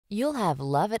You'll have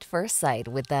love at first sight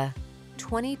with the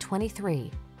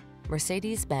 2023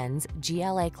 Mercedes-Benz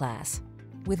GLA class.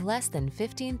 With less than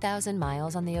 15,000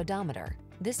 miles on the odometer,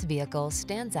 this vehicle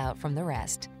stands out from the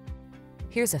rest.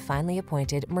 Here's a finely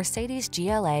appointed Mercedes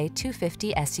GLA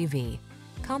 250 SUV.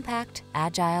 Compact,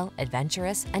 agile,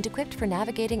 adventurous, and equipped for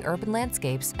navigating urban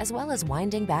landscapes as well as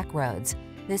winding back roads,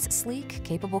 this sleek,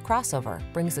 capable crossover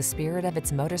brings the spirit of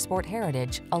its motorsport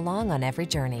heritage along on every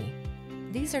journey.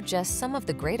 These are just some of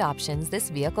the great options this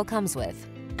vehicle comes with: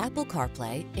 Apple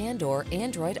CarPlay and/or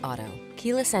Android Auto,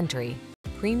 keyless entry,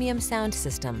 premium sound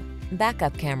system,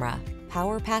 backup camera,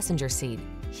 power passenger seat,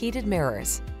 heated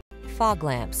mirrors, fog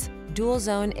lamps, dual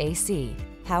zone AC,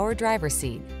 power driver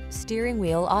seat, steering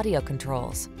wheel audio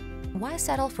controls. Why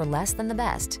settle for less than the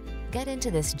best? Get into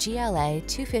this GLA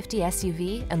 250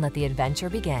 SUV and let the adventure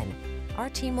begin. Our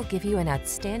team will give you an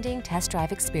outstanding test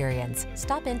drive experience.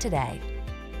 Stop in today.